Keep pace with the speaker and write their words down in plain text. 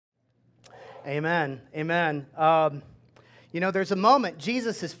Amen. Amen. There's a moment,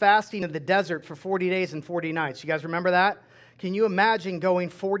 Jesus is fasting in the desert for 40 days and 40 nights. You guys remember that? Can you imagine going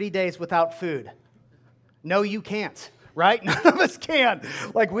 40 days without food? No, you can't, right? None of us can.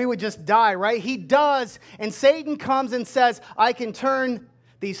 Like, we would just die, right? He does, and Satan comes and says, I can turn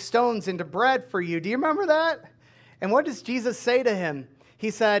these stones into bread for you. Do you remember that? And what does Jesus say to him? He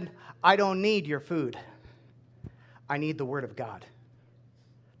said, I don't need your food. I need the word of God.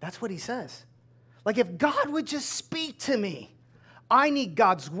 That's what he says. Like, if God would just speak to me, I need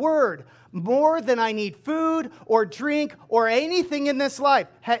God's word more than I need food or drink or anything in this life.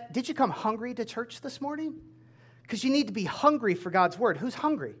 Did you come hungry to church this morning? Because you need to be hungry for God's word. Who's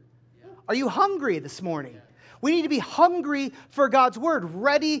hungry? Are you hungry this morning? We need to be hungry for God's word,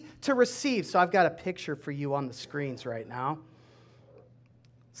 ready to receive. So I've got a picture for you on the screens right now.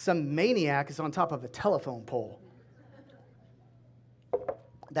 Some maniac is on top of a telephone pole.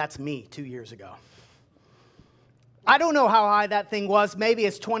 That's me 2 years ago. I don't know how high that thing was. Maybe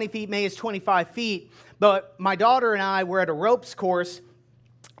it's 20 feet, maybe it's 25 feet. But my daughter and I were at a ropes course,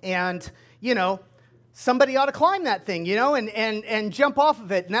 and, somebody ought to climb that thing, and jump off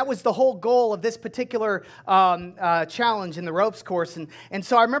of it. And that was the whole goal of this particular challenge in the ropes course. And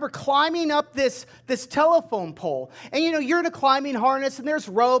so I remember climbing up this telephone pole. And, you're in a climbing harness, and there's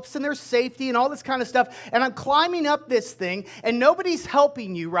ropes, and there's safety, and all this kind of stuff. And I'm climbing up this thing, and nobody's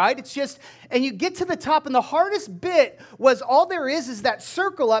helping you, right? It's just, and you get to the top, and the hardest bit was all there is that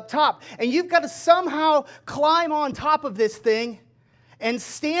circle up top. And you've got to somehow climb on top of this thing and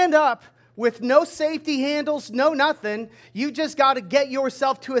stand up with no safety handles, no nothing. You just got to get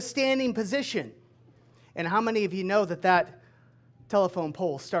yourself to a standing position. And how many of you know that telephone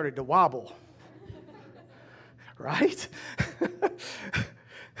pole started to wobble? Right?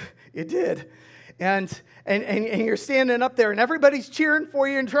 It did. And you're standing up there, and everybody's cheering for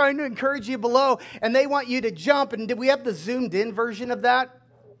you and trying to encourage you below, and they want you to jump. And did we have the zoomed in version of that?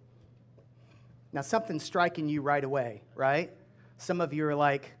 Now, something's striking you right away, right? Some of you are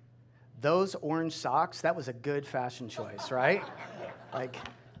like, those orange socks, that was a good fashion choice, right?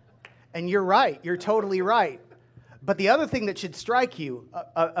 And you're right. You're totally right. But the other thing that should strike you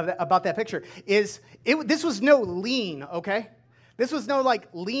about that picture is this was no lean, okay? This was no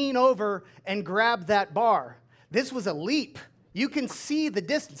lean over and grab that bar. This was a leap. You can see the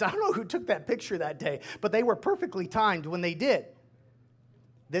distance. I don't know who took that picture that day, but they were perfectly timed when they did.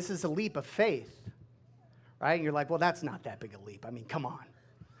 This is a leap of faith, right? And you're like, well, that's not that big a leap. I mean, come on.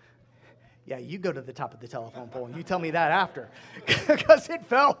 Yeah, you go to the top of the telephone pole and you tell me that after. Because it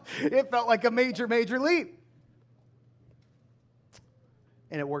felt like a major, major leap.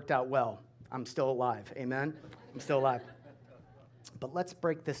 And it worked out well. I'm still alive. Amen? I'm still alive. But let's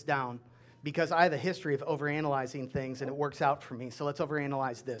break this down, because I have a history of overanalyzing things, and it works out for me. So let's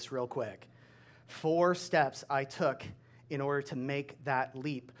overanalyze this real quick. 4 steps I took in order to make that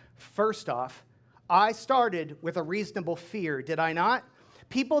leap. First off, I started with a reasonable fear, did I not?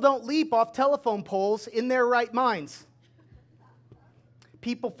 People don't leap off telephone poles in their right minds.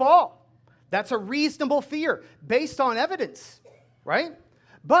 People fall. That's a reasonable fear based on evidence, right?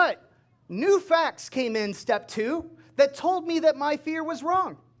 But new facts came in step 2 that told me that my fear was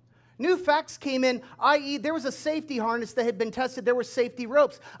wrong. New facts came in, i.e., there was a safety harness that had been tested. There were safety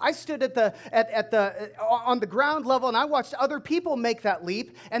ropes. I stood on the ground level, and I watched other people make that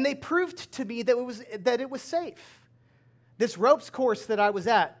leap, and they proved to me that it was safe. This ropes course that I was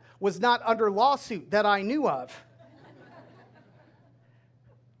at was not under lawsuit that I knew of.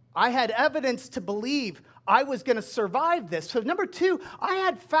 I had evidence to believe I was going to survive this. So number 2, I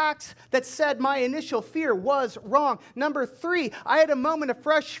had facts that said my initial fear was wrong. Number 3, I had a moment of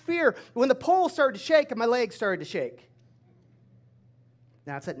fresh fear when the pole started to shake and my legs started to shake.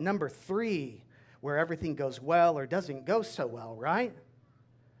 Now it's at number 3 where everything goes well or doesn't go so well, right?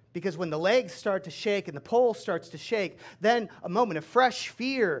 Because when the legs start to shake and the pole starts to shake, then a moment of fresh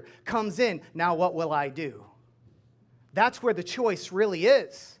fear comes in. Now what will I do? That's where the choice really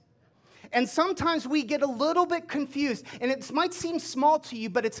is. And sometimes we get a little bit confused, and it might seem small to you,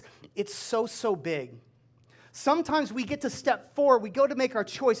 but it's so big. Sometimes we get to step 4, we go to make our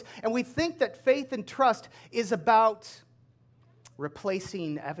choice, and we think that faith and trust is about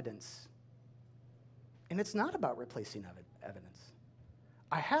replacing evidence. And it's not about replacing evidence.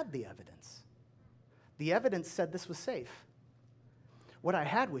 I had the evidence. The evidence said this was safe. What I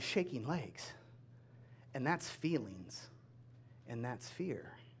had was shaking legs, and that's feelings, and that's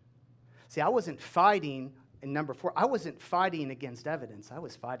fear. See, I wasn't fighting, in number 4, I wasn't fighting against evidence. I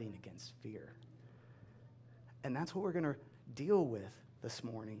was fighting against fear. And that's what we're going to deal with this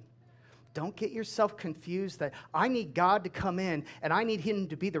morning. Don't get yourself confused that I need God to come in and I need him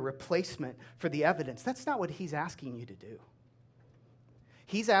to be the replacement for the evidence. That's not what he's asking you to do.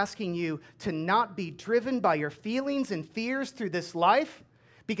 He's asking you to not be driven by your feelings and fears through this life,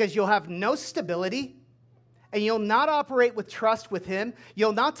 because you'll have no stability and you'll not operate with trust with him.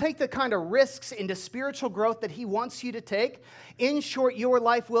 You'll not take the kind of risks into spiritual growth that he wants you to take. In short, your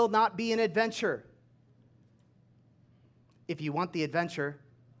life will not be an adventure. If you want the adventure,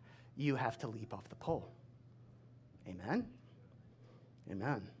 you have to leap off the pole. Amen?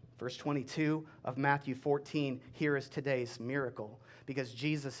 Amen. Verse 22 of Matthew 14, here is today's miracle, because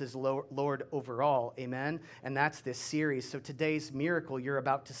Jesus is Lord over all. Amen? And that's this series. So today's miracle you're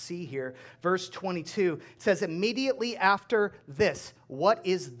about to see here. Verse 22 says, immediately after this. What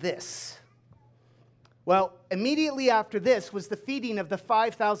is this? Well, immediately after this was the feeding of the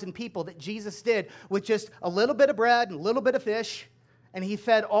 5,000 people that Jesus did with just a little bit of bread and a little bit of fish. And he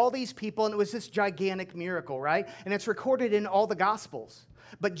fed all these people, and it was this gigantic miracle, right? And it's recorded in all the Gospels.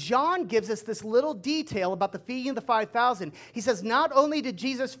 But John gives us this little detail about the feeding of the 5,000. He says, not only did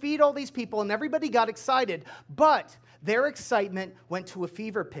Jesus feed all these people and everybody got excited, but their excitement went to a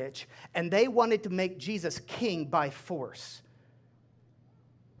fever pitch, and they wanted to make Jesus king by force,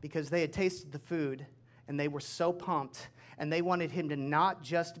 because they had tasted the food, and they were so pumped. And they wanted him to not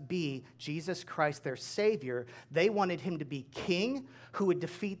just be Jesus Christ, their Savior. They wanted him to be king who would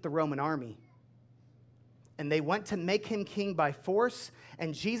defeat the Roman army. And they went to make him king by force,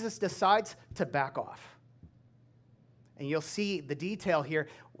 and Jesus decides to back off. And you'll see the detail here.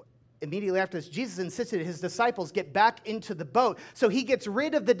 Immediately after this, Jesus insisted his disciples get back into the boat. So he gets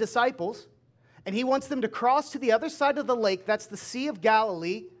rid of the disciples, and he wants them to cross to the other side of the lake. That's the Sea of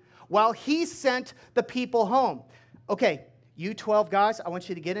Galilee, while he sent the people home. Okay, you 12 guys, I want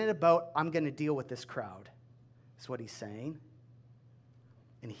you to get in a boat. I'm going to deal with this crowd. That's what he's saying.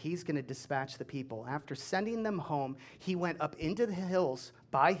 And he's going to dispatch the people. After sending them home, he went up into the hills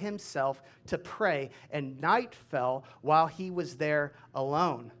by himself to pray, and night fell while he was there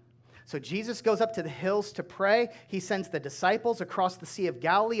alone. So Jesus goes up to the hills to pray. He sends the disciples across the Sea of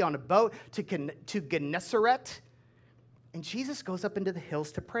Galilee on a boat to Gennesaret. And Jesus goes up into the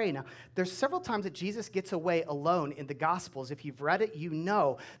hills to pray. Now, there's several times that Jesus gets away alone in the Gospels. If you've read it, you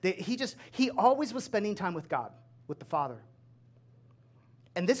know that he always was spending time with God, with the Father.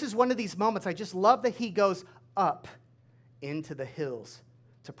 And this is one of these moments. I just love that he goes up into the hills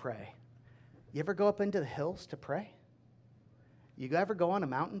to pray. You ever go up into the hills to pray? You ever go on a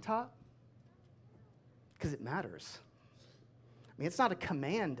mountaintop? Because it matters. I mean, it's not a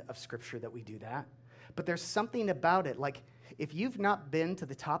command of Scripture that we do that. But there's something about it. Like, if you've not been to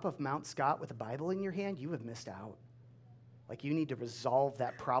the top of Mount Scott with a Bible in your hand, you have missed out. Like, you need to resolve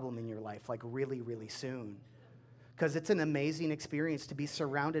that problem in your life, like, really, really soon. Because it's an amazing experience to be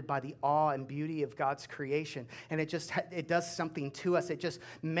surrounded by the awe and beauty of God's creation. And it does something to us. It just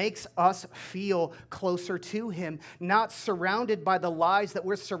makes us feel closer to him, not surrounded by the lies that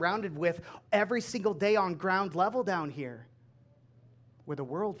we're surrounded with every single day on ground level down here, where the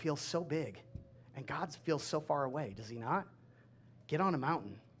world feels so big. And God feels so far away, does he not? Get on a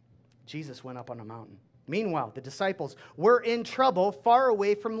mountain. Jesus went up on a mountain. Meanwhile, the disciples were in trouble far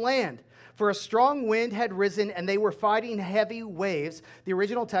away from land, for a strong wind had risen and they were fighting heavy waves. The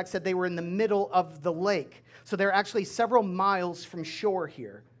original text said they were in the middle of the lake. So they're actually several miles from shore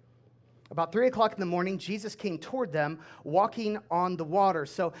here. About 3 o'clock in the morning, Jesus came toward them, walking on the water.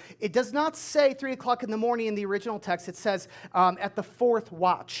 So it does not say 3 o'clock in the morning in the original text. It says at the fourth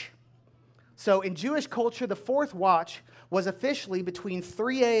watch. So in Jewish culture, the fourth watch was officially between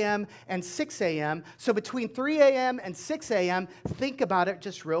 3 a.m. and 6 a.m. So between 3 a.m. and 6 a.m., think about it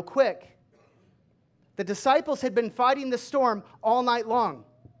just real quick. The disciples had been fighting the storm all night long.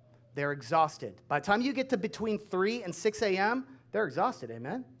 They're exhausted. By the time you get to between 3 and 6 a.m., they're exhausted,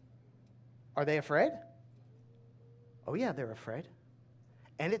 amen? Are they afraid? Oh yeah, they're afraid.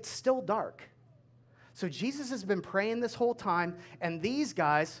 And it's still dark. So Jesus has been praying this whole time, and these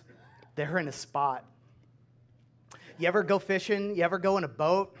guys, they're in a spot. You ever go fishing? You ever go in a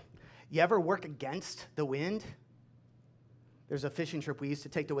boat? You ever work against the wind? There's a fishing trip we used to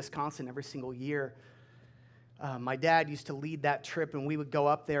take to Wisconsin every single year. My dad used to lead that trip, and we would go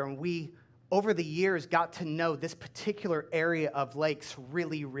up there, and we, over the years, got to know this particular area of lakes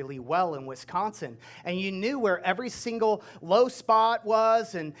really, really well in Wisconsin. And you knew where every single low spot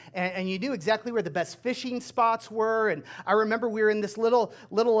was, and you knew exactly where the best fishing spots were. And I remember we were in this tiny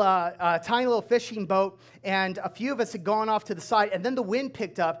little fishing boat, and a few of us had gone off to the side, and then the wind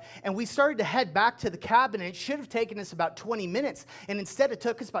picked up, and we started to head back to the cabin. And it should have taken us about 20 minutes, and instead it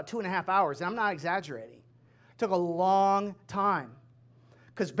took us about 2.5 hours, and I'm not exaggerating. It took a long time.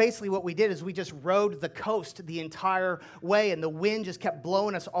 because basically what we did is we just rode the coast the entire way, and the wind just kept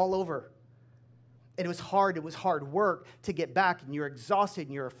blowing us all over. And it was hard work to get back, and you're exhausted,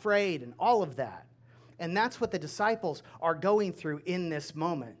 and you're afraid, and all of that. And that's what the disciples are going through in this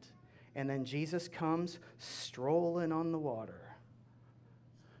moment. And then Jesus comes strolling on the water.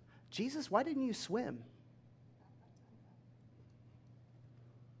 Jesus, why didn't you swim?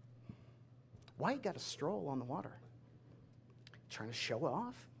 Why you got to stroll on the water? Trying to show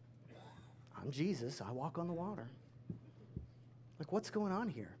off? I'm Jesus. I walk on the water. Like, what's going on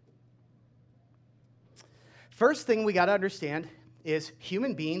here? First thing we got to understand is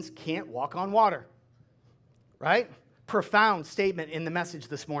human beings can't walk on water. Right? Profound statement in the message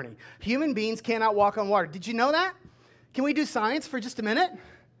this morning. Human beings cannot walk on water. Did you know that? Can we do science for just a minute?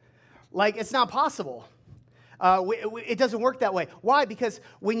 Like, it's not possible. It doesn't work that way. Why? Because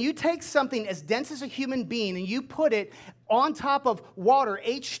when you take something as dense as a human being and you put it on top of water,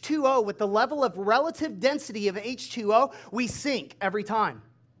 H2O, with the level of relative density of H2O, we sink every time.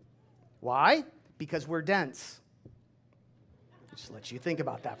 Why? Because we're dense. Just let you think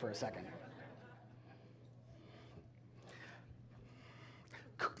about that for a second.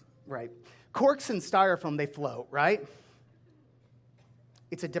 Right. Corks and styrofoam, they float, right?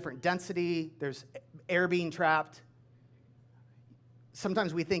 It's a different density. There's air being trapped.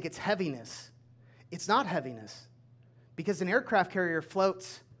 Sometimes we think it's heaviness. It's not heaviness, because an aircraft carrier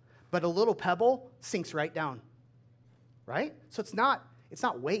floats, but a little pebble sinks right down, right? So it's not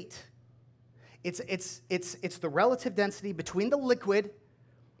weight. It's the relative density between the liquid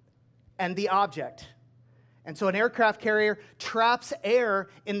and the object. And so an aircraft carrier traps air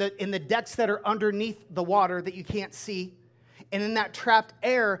in the decks that are underneath the water that you can't see. And in that trapped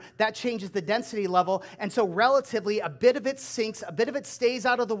air, that changes the density level. And so relatively, a bit of it sinks, a bit of it stays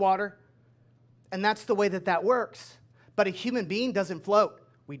out of the water. And that's the way that works. But a human being doesn't float.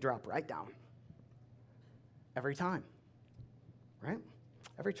 We drop right down. Every time. Right?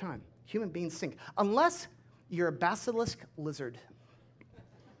 Every time. Human beings sink. Unless you're a basilisk lizard.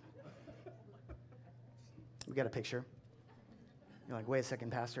 We got a picture. You're like, wait a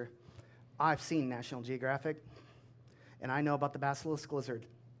second, Pastor. I've seen National Geographic, and I know about the basilisk lizard.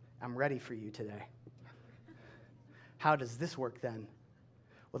 I'm ready for you today. How does this work then?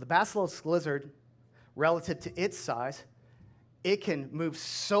 Well, the basilisk lizard, relative to its size, it can move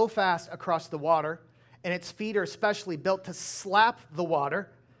so fast across the water, and its feet are especially built to slap the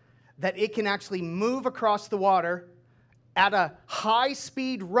water, that it can actually move across the water at a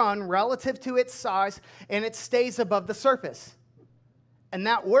high-speed run relative to its size, and it stays above the surface. And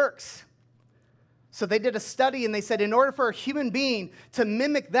that works. So they did a study, and they said in order for a human being to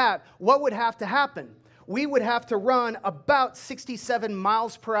mimic that, what would have to happen? We would have to run about 67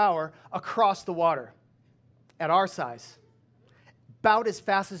 miles per hour across the water at our size, about as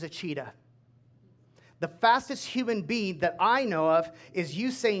fast as a cheetah. The fastest human being that I know of is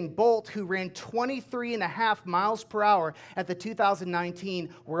Usain Bolt, who ran 23.5 miles per hour at the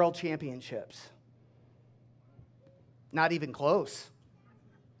 2019 World Championships. Not even close,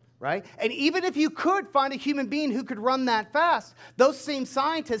 right? And even if you could find a human being who could run that fast, those same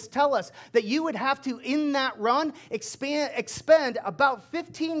scientists tell us that you would have to, in that run, expend about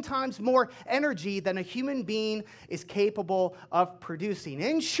 15 times more energy than a human being is capable of producing.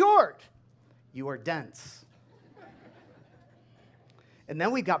 In short, you are dense. And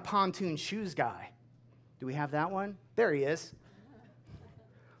then we've got Pontoon Shoes Guy. Do we have that one? There he is.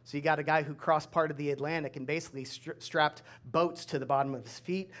 So you got a guy who crossed part of the Atlantic and basically strapped boats to the bottom of his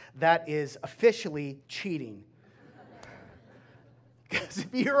feet. That is officially cheating. Because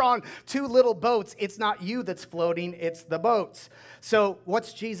if you're on two little boats, it's not you that's floating, it's the boats. So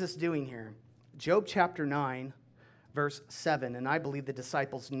what's Jesus doing here? Job chapter 9. Verse 7, and I believe the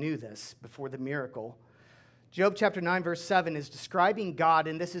disciples knew this before the miracle. Job chapter 9, verse 7 is describing God,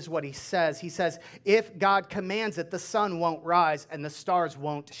 and this is what he says. He says, if God commands it, the sun won't rise and the stars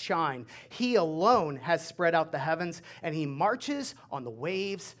won't shine. He alone has spread out the heavens, and he marches on the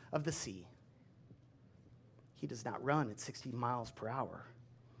waves of the sea. He does not run at 60 miles per hour.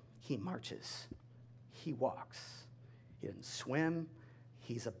 He marches. He walks. He doesn't swim.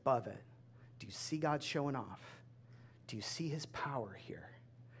 He's above it. Do you see God showing off? Do you see his power here?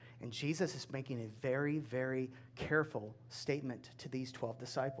 And Jesus is making a very, very careful statement to these 12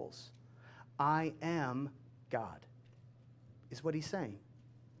 disciples. I am God, is what he's saying.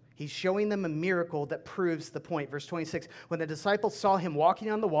 He's showing them a miracle that proves the point. Verse 26, when the disciples saw him walking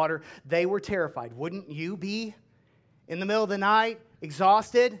on the water, they were terrified. Wouldn't you be in the middle of the night,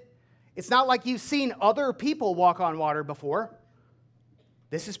 exhausted? It's not like you've seen other people walk on water before.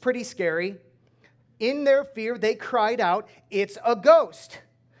 This is pretty scary. In their fear, they cried out, it's a ghost.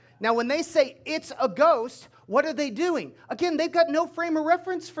 Now, when they say it's a ghost, what are they doing? Again, they've got no frame of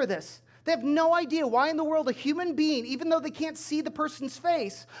reference for this. They have no idea why in the world a human being, even though they can't see the person's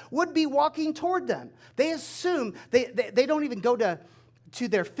face, would be walking toward them. They assume, they don't even go to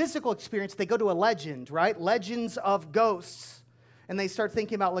their physical experience, they go to a legend, right? Legends of ghosts. And they start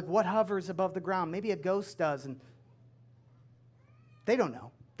thinking about, like, what hovers above the ground? Maybe a ghost does. And they don't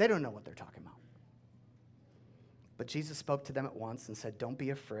know. They don't know what they're talking about. But Jesus spoke to them at once and said, don't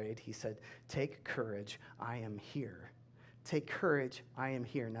be afraid. He said, take courage, I am here. Take courage, I am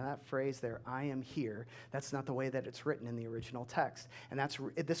here. Now that phrase there, I am here, that's not the way that it's written in the original text. And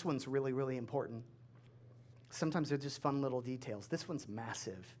this one's really, really important. Sometimes they're just fun little details. This one's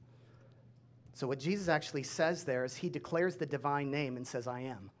massive. So what Jesus actually says there is he declares the divine name and says, I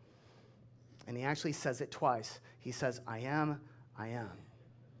am. And he actually says it twice. He says, I am, I am.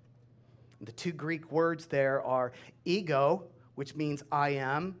 And the two Greek words there are ego, which means I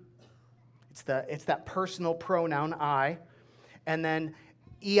am. It's that personal pronoun, I. And then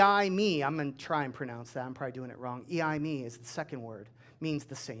ei me, I'm going to try and pronounce that. I'm probably doing it wrong. Ei me is the second word. Means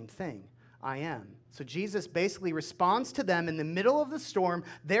the same thing. I am. So Jesus basically responds to them in the middle of the storm.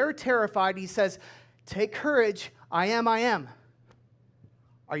 They're terrified. He says, take courage. I am, I am.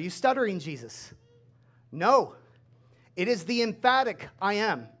 Are you stuttering, Jesus? No. It is the emphatic I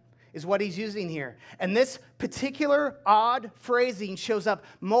am is what he's using here. And this particular odd phrasing shows up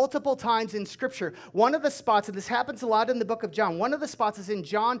multiple times in Scripture. One of the spots, and this happens a lot in the book of John, one of the spots is in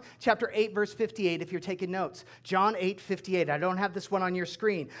John chapter 8, verse 58, if you're taking notes. John 8, 58. I don't have this one on your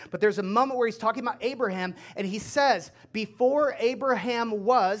screen. But there's a moment where he's talking about Abraham, and he says, before Abraham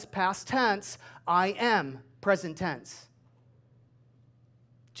was, past tense, I am, present tense.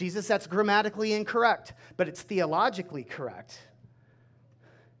 Jesus, that's grammatically incorrect, but it's theologically correct.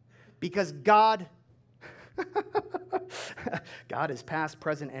 Because God is past,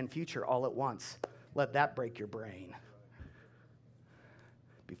 present, and future all at once. Let that break your brain.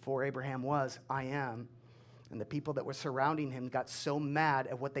 Before Abraham was, I am. And the people that were surrounding him got so mad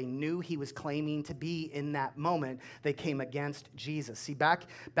at what they knew he was claiming to be in that moment, they came against Jesus. See, back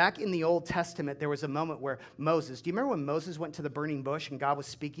in the Old Testament, there was a moment where Moses, do you remember when Moses went to the burning bush and God was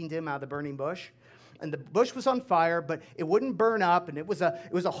speaking to him out of the burning bush? And the bush was on fire, but it wouldn't burn up, and it was a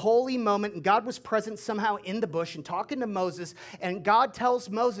holy moment, and God was present somehow in the bush and talking to Moses, and God tells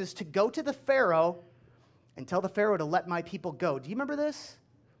Moses to go to the Pharaoh and tell the Pharaoh to let my people go. Do you remember this?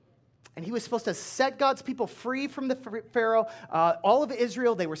 And he was supposed to set God's people free from the Pharaoh. All of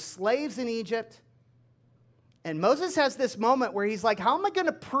Israel, they were slaves in Egypt. And Moses has this moment where he's like, how am I going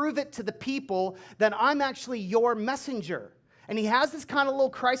to prove it to the people that I'm actually your messenger? And he has this kind of little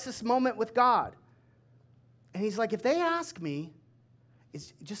crisis moment with God. And he's like, if they ask me,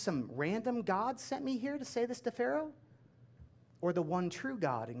 is just some random God sent me here to say this to Pharaoh? Or the one true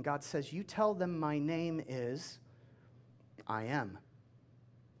God? And God says, you tell them my name is I am.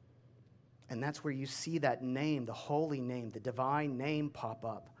 And that's where you see that name, the holy name, the divine name pop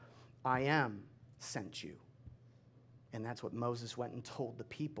up. I am sent you. And that's what Moses went and told the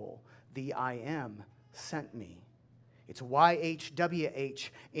people. The I am sent me. It's YHWH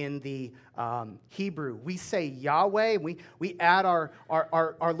in the Hebrew. We say Yahweh. We add our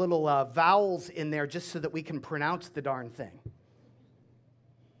little vowels in there just so that we can pronounce the darn thing.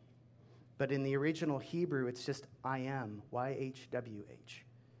 But in the original Hebrew, it's just I am, YHWH.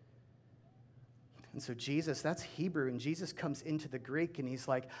 And so Jesus, that's Hebrew, and Jesus comes into the Greek, and he's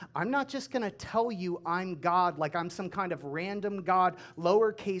like, I'm not just going to tell you I'm God like I'm some kind of random God,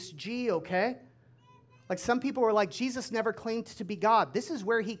 lowercase g, okay? Like some people are like, Jesus never claimed to be God. This is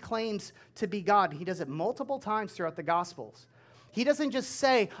where he claims to be God. He does it multiple times throughout the Gospels. He doesn't just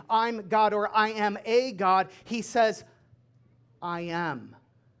say, I'm God or I am a God. He says, I am.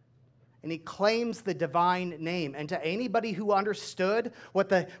 And he claims the divine name. And to anybody who understood what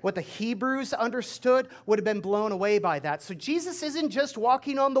the Hebrews understood would have been blown away by that. So Jesus isn't just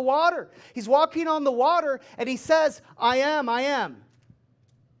walking on the water. He's walking on the water and he says, I am, I am.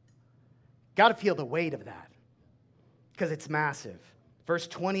 Got to feel the weight of that because it's massive. Verse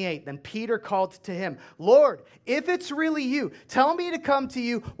 28, then Peter called to him, Lord, if it's really you, tell me to come to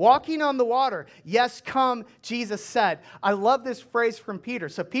you walking on the water. Yes, come, Jesus said. I love this phrase from Peter.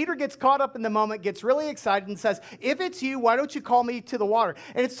 So Peter gets caught up in the moment, gets really excited and says, if it's you, why don't you call me to the water?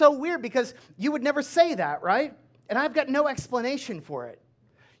 And it's so weird because you would never say that, right? And I've got no explanation for it.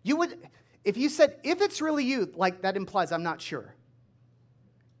 You would, if you said, if it's really you, like that implies I'm not sure.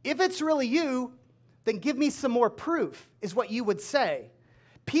 If it's really you, then give me some more proof, is what you would say.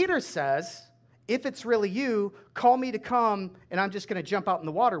 Peter says, if it's really you, call me to come, and I'm just going to jump out in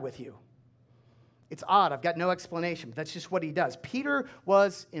the water with you. It's odd. I've got no explanation, but that's just what he does. Peter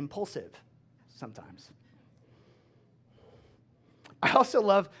was impulsive sometimes. I also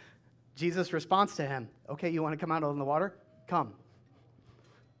love Jesus' response to him. Okay, you want to come out on the water? Come.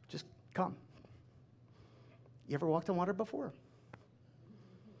 Just come. You ever walked on water before?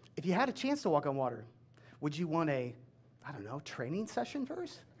 If you had a chance to walk on water, would you want a, training session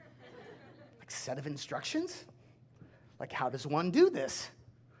first? Like set of instructions? Like, how does one do this?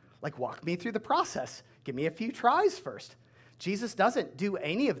 Like, walk me through the process. Give me a few tries first. Jesus doesn't do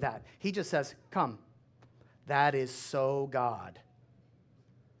any of that. He just says, come. That is so God.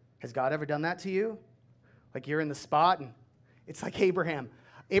 Has God ever done that to you? Like you're in the spot and it's like Abraham.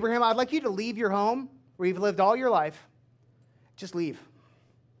 Abraham, I'd like you to leave your home where you've lived all your life. Just leave.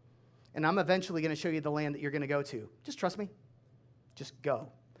 And I'm eventually going to show you the land that you're going to go to. Just trust me. Just go.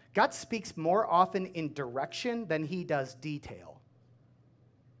 God speaks more often in direction than he does detail.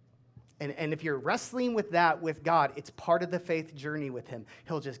 And if you're wrestling with that with God, it's part of the faith journey with him.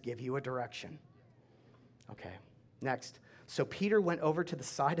 He'll just give you a direction. Okay, next. So Peter went over to the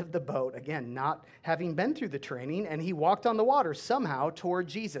side of the boat, again, not having been through the training, and he walked on the water somehow toward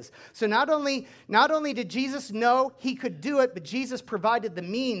Jesus. So not only did Jesus know he could do it, but Jesus provided the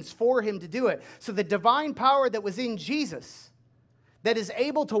means for him to do it. So the divine power that was in Jesus that is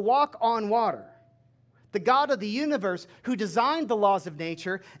able to walk on water, the God of the universe who designed the laws of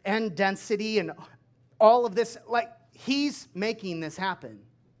nature and density and all of this, like he's making this happen.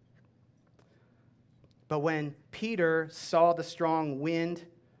 But when Peter saw the strong wind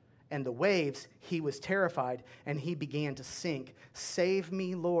and the waves, he was terrified and he began to sink. Save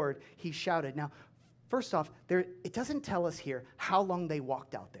me, Lord, he shouted. Now, first off, it doesn't tell us here how long they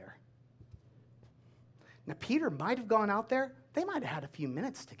walked out there. Now, Peter might have gone out there. They might have had a few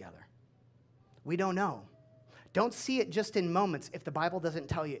minutes together. We don't know. Don't see it just in moments if the Bible doesn't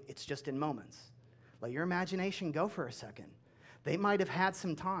tell you it's just in moments. Let your imagination go for a second. They might have had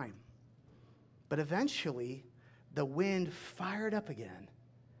some time. But eventually, the wind fired up again,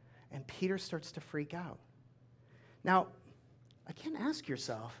 and Peter starts to freak out. Now, I can ask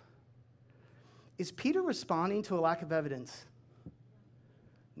yourself, is Peter responding to a lack of evidence?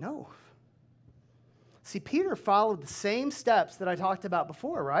 No. See, Peter followed the same steps that I talked about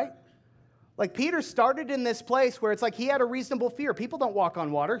before, right? Like Peter started in this place where it's like he had a reasonable fear. People don't walk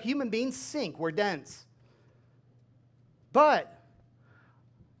on water. Human beings sink. We're dense. But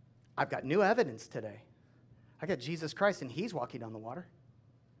I've got new evidence today. I got Jesus Christ, and he's walking on the water.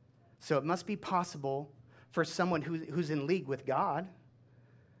 So it must be possible for someone who's in league with God.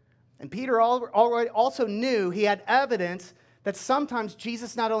 And Peter already also knew he had evidence that sometimes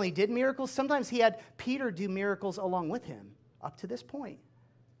Jesus not only did miracles, sometimes he had Peter do miracles along with him up to this point.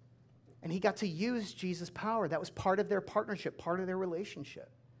 And he got to use Jesus' power. That was part of their partnership, part of their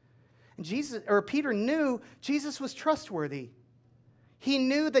relationship. And Peter knew Jesus was trustworthy. He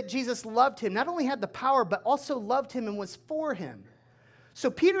knew that Jesus loved him, not only had the power, but also loved him and was for him. So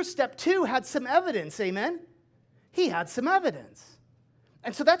Peter's step 2 had some evidence, amen? He had some evidence.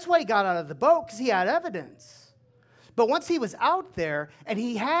 And so that's why he got out of the boat, because he had evidence. But once he was out there, and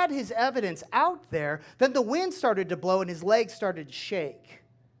he had his evidence out there, then the wind started to blow and his legs started to shake.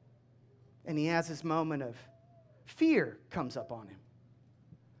 And he has this moment of fear comes up on him.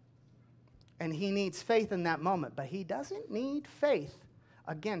 And he needs faith in that moment, but he doesn't need faith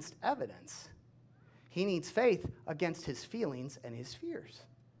against evidence. He needs faith against his feelings and his fears.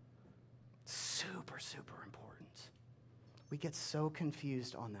 Super, super important. We get so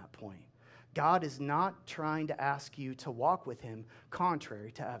confused on that point. God is not trying to ask you to walk with him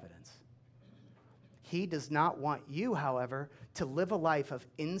contrary to evidence. He does not want you, however, to live a life of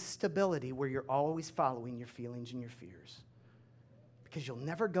instability where you're always following your feelings and your fears. Because you'll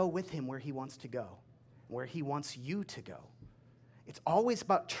never go with him where he wants to go, where he wants you to go. It's always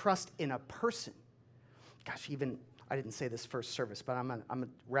about trust in a person. Gosh, I didn't say this first service, but I'm a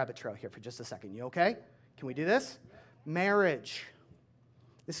rabbit trail here for just a second. You okay? Can we do this? Marriage.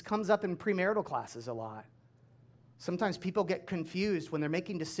 This comes up in premarital classes a lot. Sometimes people get confused when they're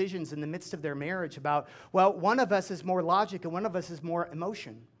making decisions in the midst of their marriage about, well, one of us is more logic and one of us is more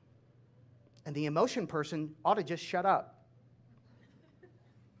emotion. And the emotion person ought to just shut up.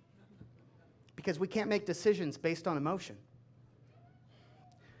 Because we can't make decisions based on emotion.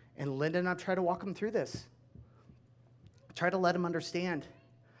 And Linda and I try to walk them through this. Try to let them understand.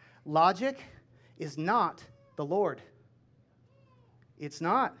 Logic is not the Lord. It's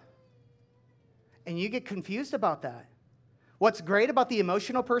not. And you get confused about that. What's great about the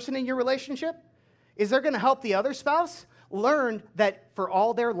emotional person in your relationship is they're going to help the other spouse learn that for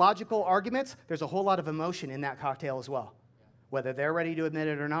all their logical arguments, there's a whole lot of emotion in that cocktail as well, whether they're ready to admit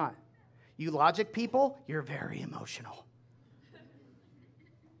it or not. You logic people, you're very emotional.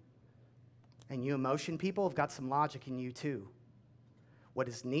 And you emotion people have got some logic in you too. What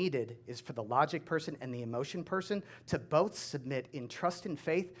is needed is for the logic person and the emotion person to both submit in trust and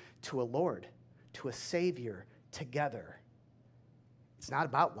faith to a Lord, to a Savior together. It's not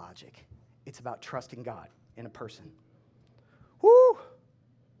about logic. It's about trusting God in a person. Woo!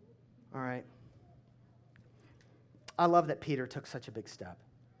 All right. I love that Peter took such a big step.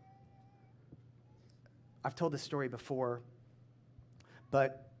 I've told this story before,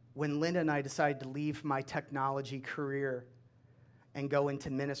 but when Linda and I decided to leave my technology career and go into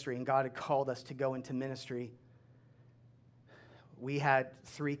ministry, and God had called us to go into ministry, we had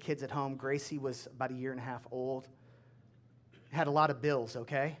 3 kids at home. Gracie was about 1.5 years old. Had a lot of bills,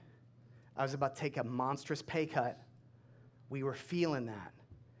 okay? I was about to take a monstrous pay cut. We were feeling that.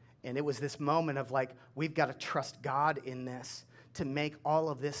 And it was this moment of like, we've got to trust God in this to make all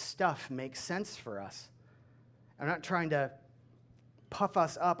of this stuff make sense for us. I'm not trying to puff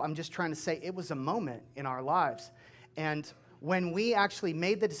us up. I'm just trying to say it was a moment in our lives. And when we actually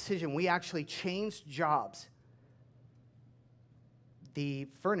made the decision, we actually changed jobs. The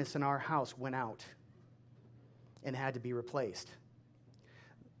furnace in our house went out and had to be replaced.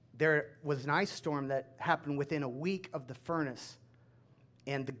 There was an ice storm that happened within a week of the furnace,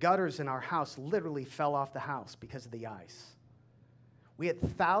 and the gutters in our house literally fell off the house because of the ice. We had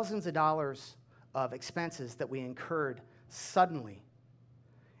thousands of dollars of expenses that we incurred suddenly.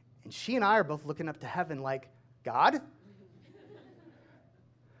 And she and I are both looking up to heaven like, God?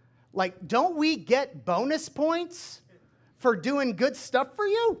 Like, don't we get bonus points for doing good stuff for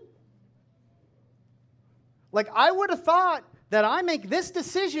you? Like, I would have thought that I make this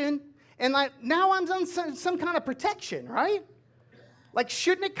decision and like now I'm on some kind of protection, right? Like,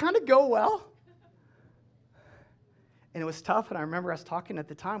 shouldn't it kind of go well? And it was tough, and I remember us talking at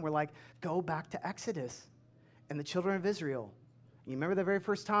the time. We're like, go back to Exodus and the children of Israel. You remember the very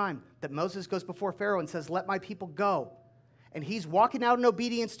first time that Moses goes before Pharaoh and says, let my people go. And he's walking out in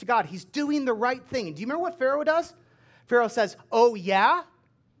obedience to God. He's doing the right thing. And do you remember what Pharaoh does? Pharaoh says, oh, yeah?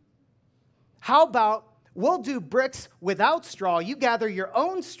 How about we'll do bricks without straw. You gather your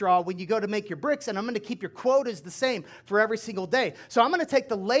own straw when you go to make your bricks, and I'm going to keep your quotas the same for every single day. So I'm going to take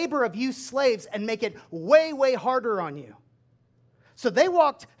the labor of you slaves and make it way, way harder on you. So they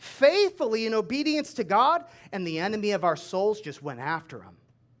walked faithfully in obedience to God, and the enemy of our souls just went after them.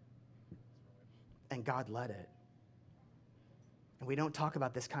 And God led it. And we don't talk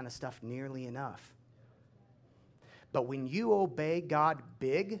about this kind of stuff nearly enough. But when you obey God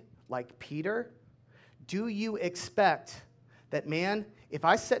big, like Peter, do you expect that, man, if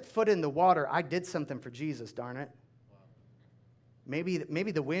I set foot in the water, I did something for Jesus, darn it. Maybe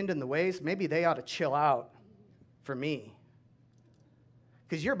the wind and the waves, maybe they ought to chill out for me.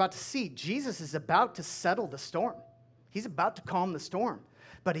 Because you're about to see, Jesus is about to settle the storm. He's about to calm the storm.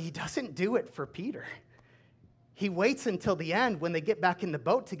 But he doesn't do it for Peter. He waits until the end when they get back in the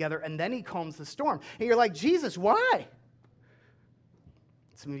boat together, and then he calms the storm. And you're like, Jesus, why?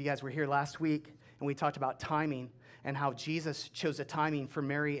 Some of you guys were here last week, and we talked about timing and how Jesus chose a timing for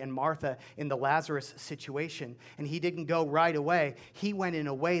Mary and Martha in the Lazarus situation. And he didn't go right away. He went in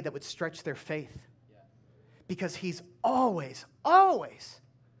a way that would stretch their faith. Because he's always, always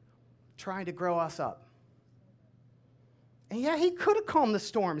trying to grow us up. And yeah, he could have calmed the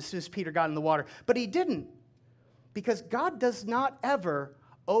storm as soon as Peter got in the water, but he didn't. Because God does not ever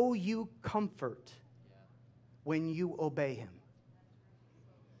owe you comfort when you obey him.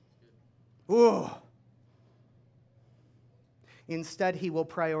 Ooh. Instead, he will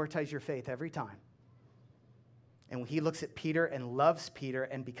prioritize your faith every time. And he looks at Peter and loves Peter,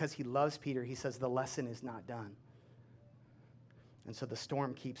 and because he loves Peter, he says the lesson is not done. And so the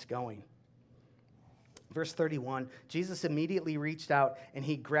storm keeps going. Verse 31, Jesus immediately reached out and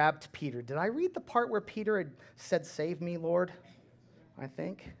he grabbed Peter. Did I read the part where Peter had said, save me, Lord? I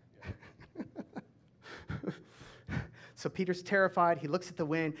think. So Peter's terrified. He looks at the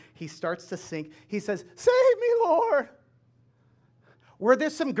wind. He starts to sink. He says, save me, Lord. Were there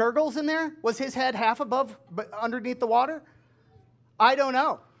some gurgles in there? Was his head half above, but underneath the water? I don't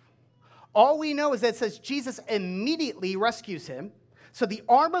know. All we know is that it says Jesus immediately rescues him. So the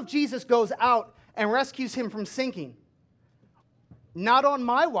arm of Jesus goes out and rescues him from sinking. Not on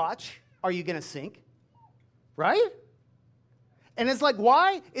my watch are you going to sink, right? And it's like,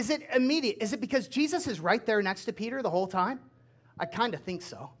 why is it immediate? Is it because Jesus is right there next to Peter the whole time? I kind of think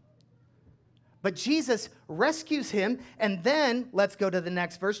so. But Jesus rescues him, and then, let's go to the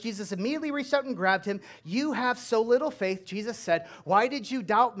next verse. Jesus immediately reached out and grabbed him. You have so little faith, Jesus said. Why did you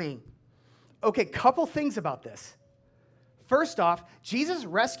doubt me? Okay, couple things about this. First off, Jesus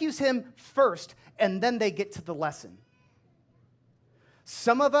rescues him first, and then they get to the lesson.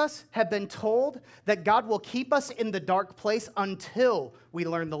 Some of us have been told that God will keep us in the dark place until we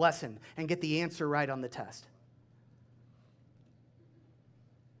learn the lesson and get the answer right on the test.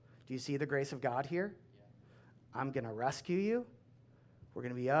 Do you see the grace of God here? I'm going to rescue you. We're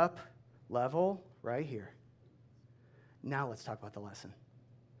going to be up, level, right here. Now let's talk about the lesson.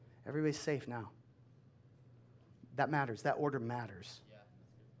 Everybody's safe now. That matters. That order matters.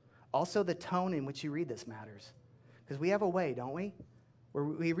 Also, the tone in which you read this matters. Because we have a way, don't we? Where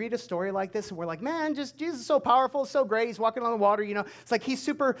we read a story like this and we're like, man, just Jesus is so powerful, so great. He's walking on the water, you know. It's like he's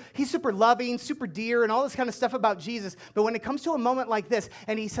super loving, super dear, and all this kind of stuff about Jesus. But when it comes to a moment like this,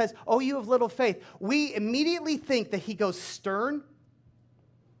 and he says, oh, you have little faith, we immediately think that he goes stern.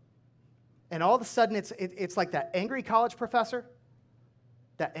 And all of a sudden, it's like that angry college professor,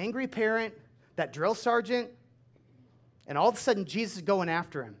 that angry parent, that drill sergeant, and all of a sudden, Jesus is going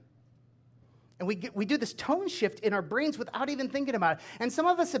after him. And we do this tone shift in our brains without even thinking about it. And some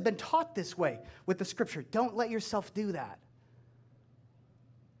of us have been taught this way with the scripture. Don't let yourself do that.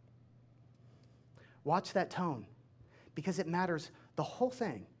 Watch that tone, because it matters the whole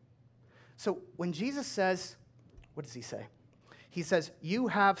thing. So when Jesus says, what does he say? He says, you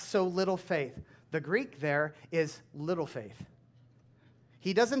have so little faith. The Greek there is little faith.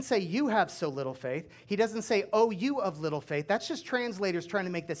 He doesn't say you have so little faith. He doesn't say, oh, you of little faith. That's just translators trying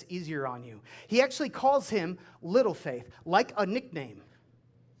to make this easier on you. He actually calls him little faith, like a nickname.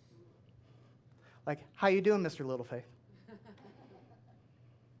 Like, how you doing, Mr. Little Faith?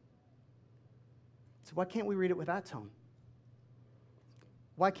 So why can't we read it with that tone?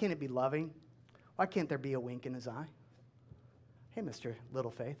 Why can't it be loving? Why can't there be a wink in his eye? Hey, Mr.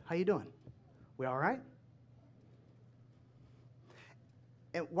 Little Faith, how you doing? We all right?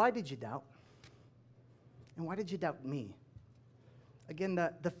 And why did you doubt? And why did you doubt me? Again,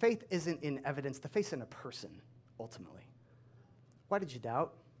 the faith isn't in evidence. The faith's in a person, ultimately. Why did you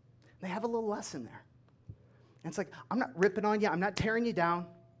doubt? They have a little lesson there. And it's like, I'm not ripping on you. I'm not tearing you down.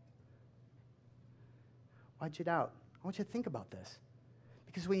 Why'd you doubt? I want you to think about this.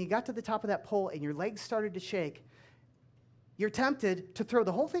 Because when you got to the top of that pole and your legs started to shake, you're tempted to throw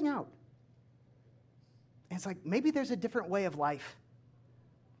the whole thing out. And it's like, maybe there's a different way of life.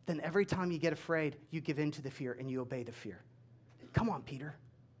 Then every time you get afraid, you give in to the fear and you obey the fear. Come on, Peter.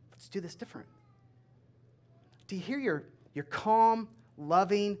 Let's do this different. Do you hear your calm,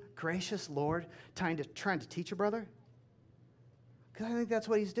 loving, gracious Lord trying to teach your brother? Because I think that's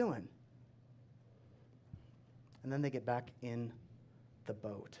what he's doing. And then they get back in the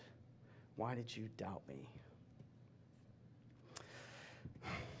boat. Why did you doubt me?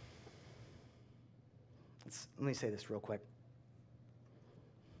 Let me say this real quick.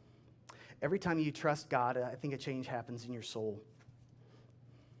 Every time you trust God, I think a change happens in your soul.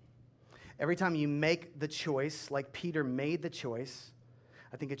 Every time you make the choice, like Peter made the choice,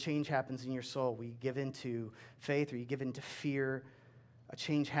 I think a change happens in your soul. We give into faith or you give into fear, a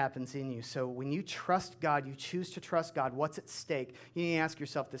change happens in you. So when you trust God, you choose to trust God, what's at stake? You need to ask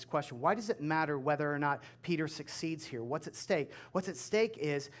yourself this question. Why does it matter whether or not Peter succeeds here? What's at stake? What's at stake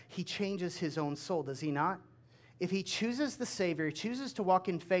is he changes his own soul, does he not? If he chooses the Savior, he chooses to walk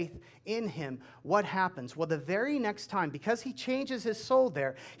in faith in him, what happens? Well, the very next time, because he changes his soul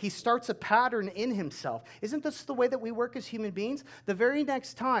there, he starts a pattern in himself. Isn't this the way that we work as human beings? The very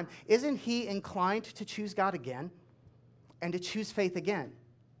next time, isn't he inclined to choose God again and to choose faith again?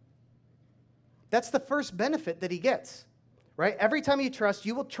 That's the first benefit that he gets, right? Every time you trust,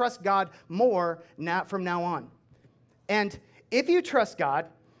 you will trust God more from now on. And if you trust God,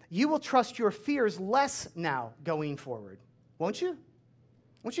 you will trust your fears less now going forward, won't you?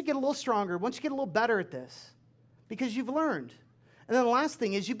 Won't you get a little stronger? Won't you get a little better at this? Because you've learned. And then the last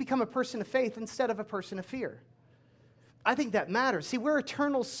thing is you become a person of faith instead of a person of fear. I think that matters. See, we're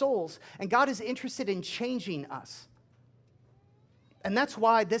eternal souls, and God is interested in changing us. And that's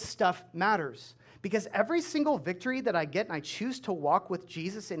why this stuff matters. Because every single victory that I get and I choose to walk with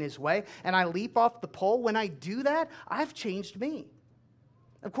Jesus in his way and I leap off the pole, when I do that, I've changed me.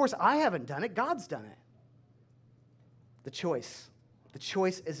 Of course, I haven't done it. God's done it. The choice. The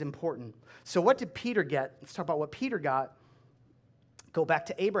choice is important. So what did Peter get? Let's talk about what Peter got. Go back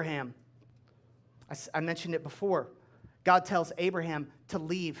to Abraham. I mentioned it before. God tells Abraham to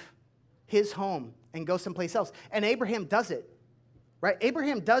leave his home and go someplace else. And Abraham does it. Right?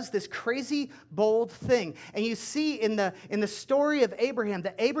 Abraham does this crazy, bold thing. And you see in the story of Abraham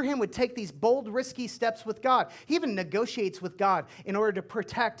that Abraham would take these bold, risky steps with God. He even negotiates with God in order to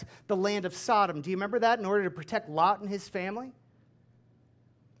protect the land of Sodom. Do you remember that? In order to protect Lot and his family?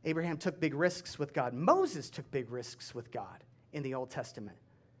 Abraham took big risks with God. Moses took big risks with God in the Old Testament.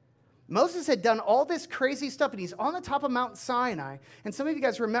 Moses had done all this crazy stuff, and he's on the top of Mount Sinai. And some of you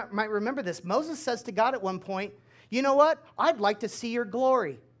guys might remember this. Moses says to God at one point, you know what? I'd like to see your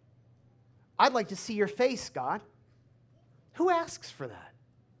glory. I'd like to see your face, God. Who asks for that?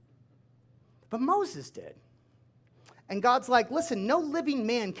 But Moses did. And God's like, listen, no living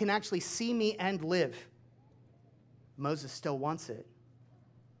man can actually see me and live. Moses still wants it.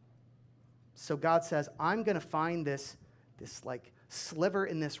 So God says, I'm going to find this like sliver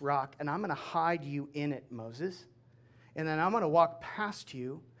in this rock, and I'm going to hide you in it, Moses. And then I'm going to walk past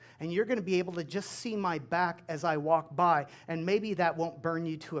you, and you're going to be able to just see my back as I walk by, and maybe that won't burn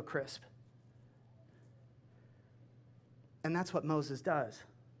you to a crisp. And that's what Moses does.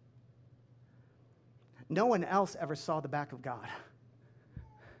 No one else ever saw the back of God.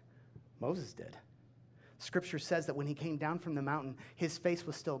 Moses did. Scripture says that when he came down from the mountain, his face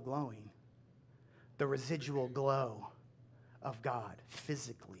was still glowing. The residual glow of God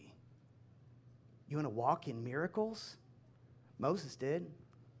physically. You want to walk in miracles? Moses did.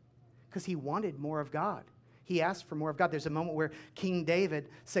 Because he wanted more of God. He asked for more of God. There's a moment where King David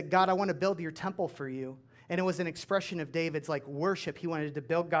said, God, I want to build your temple for you. And it was an expression of David's like worship. He wanted to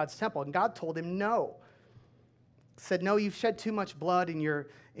build God's temple. And God told him no. Said, no, you've shed too much blood in your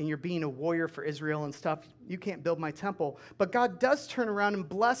being a warrior for Israel and stuff. You can't build my temple. But God does turn around and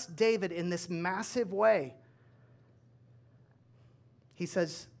bless David in this massive way. He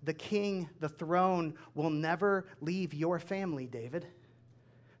says, the king, the throne will never leave your family, David.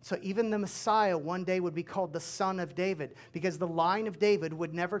 So even the Messiah one day would be called the Son of David, because the line of David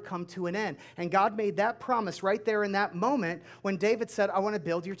would never come to an end. And God made that promise right there in that moment when David said, I want to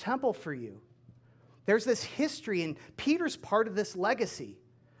build your temple for you. There's this history, and Peter's part of this legacy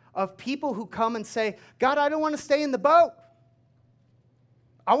of people who come and say, God, I don't want to stay in the boat.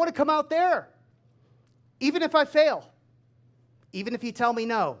 I want to come out there. Even if I fail. Even if you tell me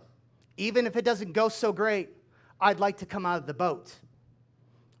no. Even if it doesn't go so great, I'd like to come out of the boat.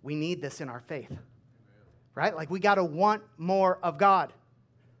 We need this in our faith. Right? Like we got to want more of God.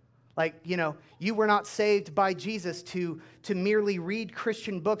 Like, you were not saved by Jesus to merely read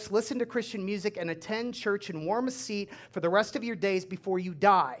Christian books, listen to Christian music, and attend church and warm a seat for the rest of your days before you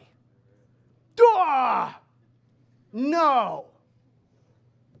die. Duh! No.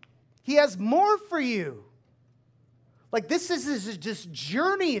 He has more for you. Like this is this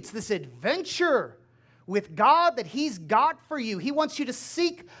journey. It's this adventure with God that he's got for you. He wants you to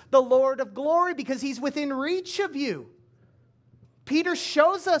seek the Lord of glory because he's within reach of you. Peter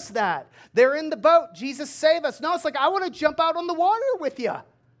shows us that. They're in the boat. Jesus, save us. No, it's like, I want to jump out on the water with you.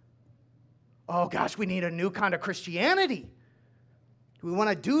 Oh, gosh, we need a new kind of Christianity. We want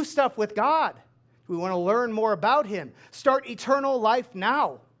to do stuff with God. We want to learn more about him. Start eternal life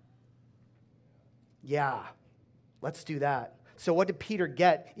now. Yeah, let's do that. So what did Peter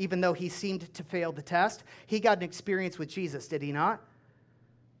get, even though he seemed to fail the test? He got an experience with Jesus, did he not?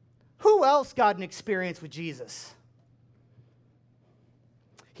 Who else got an experience with Jesus?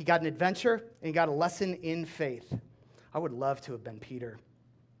 He got an adventure, and he got a lesson in faith. I would love to have been Peter.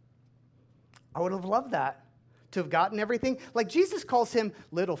 I would have loved that, to have gotten everything. Like Jesus calls him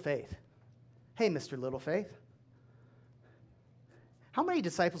little faith. Hey, Mr. Little Faith. How many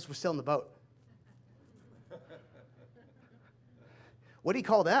disciples were still in the boat? What do you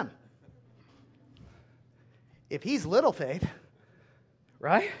call them? If he's little faith,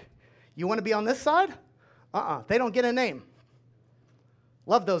 right? You want to be on this side? They don't get a name.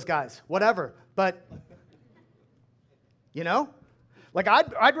 Love those guys, whatever. But, like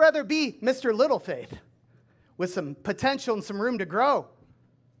I'd rather be Mr. Little Faith with some potential and some room to grow.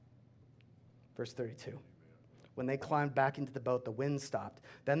 Verse 32. When they climbed back into the boat, the wind stopped.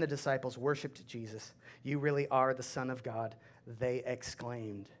 Then the disciples worshiped Jesus. You really are the Son of God, they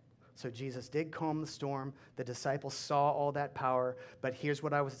exclaimed. So Jesus did calm the storm. The disciples saw all that power. But here's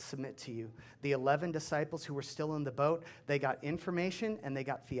what I would submit to you. The 11 disciples who were still in the boat, they got information and they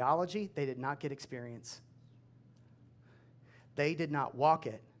got theology. They did not get experience. They did not walk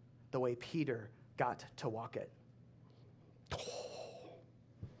it the way Peter got to walk it.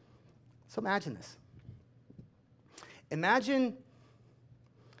 So imagine this. Imagine,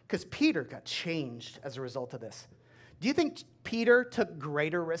 because Peter got changed as a result of this. Do you think Peter took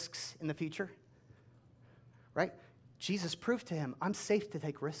greater risks in the future? Right? Jesus proved to him, I'm safe to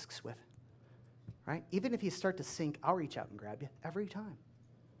take risks with. Right? Even if you start to sink, I'll reach out and grab you every time.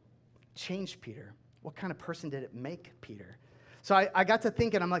 Changed Peter. What kind of person did it make Peter? So I got to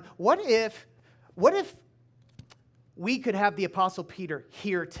thinking, I'm like, what if we could have the Apostle Peter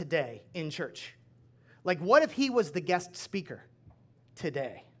here today in church? Like, what if he was the guest speaker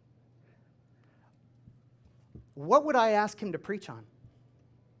today? what would I ask him to preach on?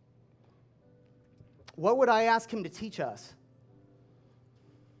 What would I ask him to teach us?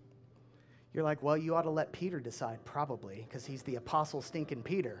 You're like, well, you ought to let Peter decide, probably, because he's the apostle stinking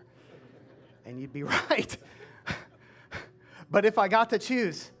Peter. And you'd be right. But if I got to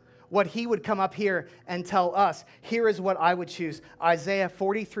choose what he would come up here and tell us, here is what I would choose. Isaiah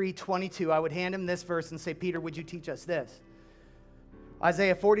 43:22. I would hand him this verse and say, Peter, would you teach us this?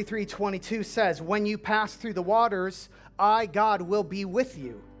 Isaiah 43:22 says, when you pass through the waters, I, God, will be with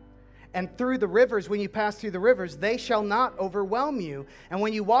you. And through the rivers, when you pass through the rivers, they shall not overwhelm you. And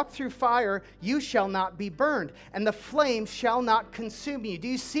when you walk through fire, you shall not be burned. And the flames shall not consume you. Do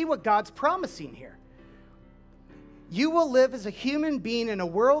you see what God's promising here? You will live as a human being in a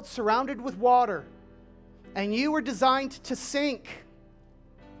world surrounded with water. And you were designed to sink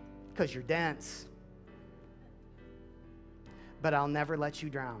because you're dense. But I'll never let you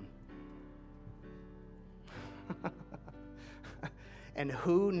drown. And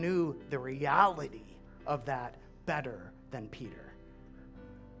who knew the reality of that better than Peter?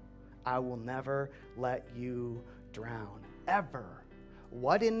 I will never let you drown, ever.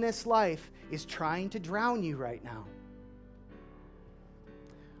 What in this life is trying to drown you right now?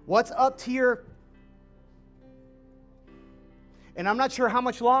 What's up to your... And I'm not sure how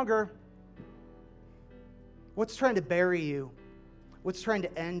much longer. What's trying to bury you? What's trying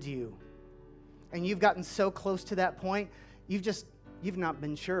to end you? And you've gotten so close to that point, you've not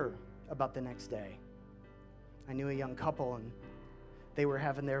been sure about the next day. I knew a young couple, and they were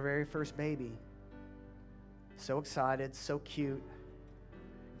having their very first baby. So excited, so cute,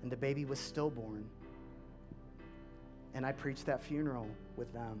 and the baby was stillborn. And I preached that funeral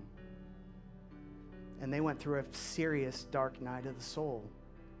with them. And they went through a serious dark night of the soul.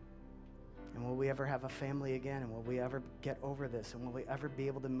 And will we ever have a family again? And will we ever get over this? And will we ever be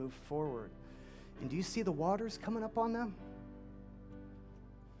able to move forward? And do you see the waters coming up on them?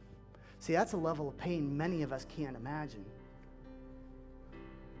 See, that's a level of pain many of us can't imagine.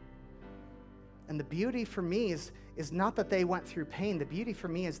 And the beauty for me is not that they went through pain. The beauty for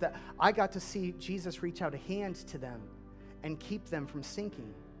me is that I got to see Jesus reach out a hand to them and keep them from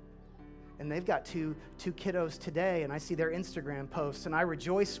sinking. And they've got two kiddos today, and I see their Instagram posts, and I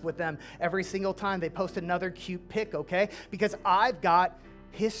rejoice with them every single time they post another cute pic, okay? Because I've got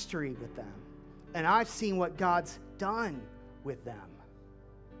history with them, and I've seen what God's done with them.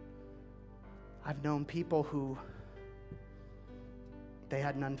 I've known people who, they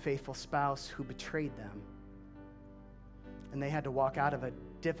had an unfaithful spouse who betrayed them, and they had to walk out of a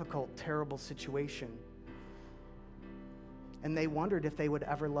difficult, terrible situation. And they wondered if they would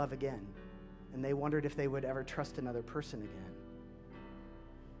ever love again. And they wondered if they would ever trust another person again.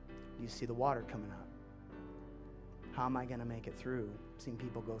 You see the water coming up. How am I going to make it through? I've seen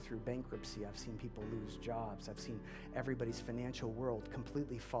people go through bankruptcy. I've seen people lose jobs. I've seen everybody's financial world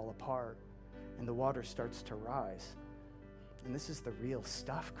completely fall apart. And the water starts to rise. And this is the real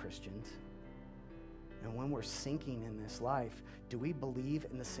stuff, Christians. And when we're sinking in this life, do we believe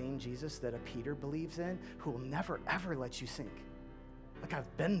in the same Jesus that a Peter believes in, who will never, ever let you sink? Like,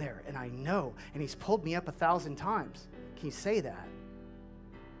 I've been there, and I know, and he's pulled me up 1,000 times. Can you say that?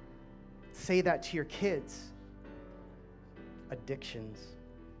 Say that to your kids. Addictions.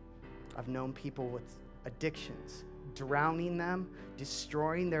 I've known people with addictions, drowning them,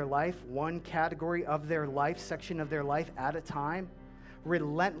 destroying their life, one category of their life, section of their life at a time.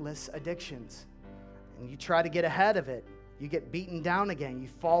 Relentless addictions. And you try to get ahead of it. You get beaten down again. You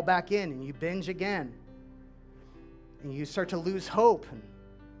fall back in, and you binge again. And you start to lose hope. And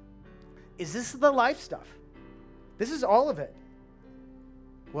is this the life stuff? This is all of it.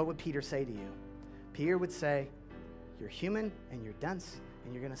 What would Peter say to you? Peter would say, you're human and you're dense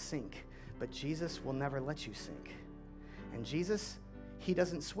and you're going to sink. But Jesus will never let you sink. And Jesus, he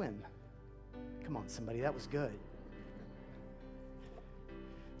doesn't swim. Come on, somebody, that was good.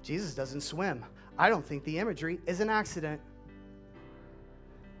 Jesus doesn't swim. I don't think the imagery is an accident.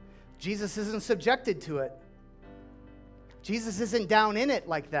 Jesus isn't subjected to it. Jesus isn't down in it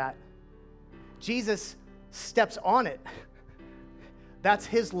like that. Jesus steps on it. That's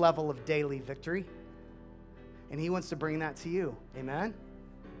his level of daily victory. And he wants to bring that to you. Amen?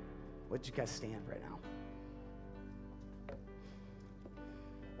 Would you guys stand right now?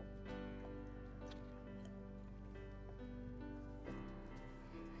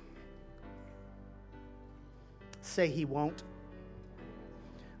 Say, he won't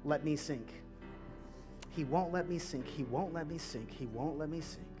let me sink. He won't let me sink. He won't let me sink. He won't let me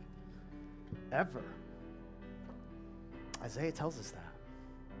sink. Ever. Isaiah tells us that.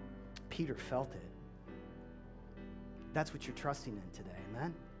 Peter felt it. That's what you're trusting in today,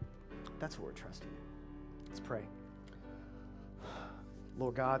 amen? That's what we're trusting in. Let's pray.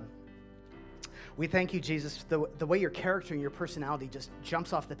 Lord God, we thank you, Jesus, the way your character and your personality just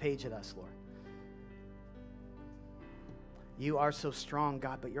jumps off the page at us, Lord. You are so strong,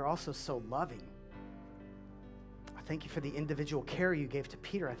 God, but you're also so loving. I thank you for the individual care you gave to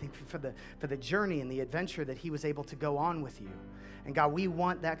Peter. I thank you for the journey and the adventure that he was able to go on with you. And God, we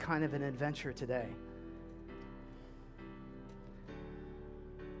want that kind of an adventure today.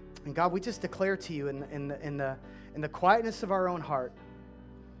 And God, we just declare to you in the quietness of our own heart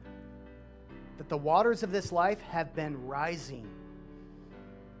that the waters of this life have been rising,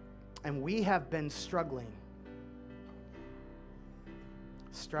 and we have been struggling.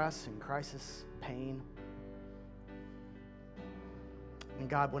 Stress and crisis, pain. And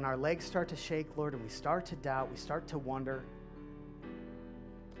God, when our legs start to shake, Lord, and we start to doubt, we start to wonder,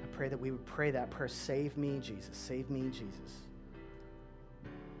 I pray that we would pray that prayer, save me, Jesus, save me, Jesus.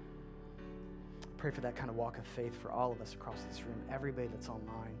 Pray for that kind of walk of faith for all of us across this room, everybody that's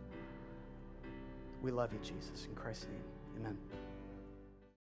online. We love you, Jesus. In Christ's name, amen.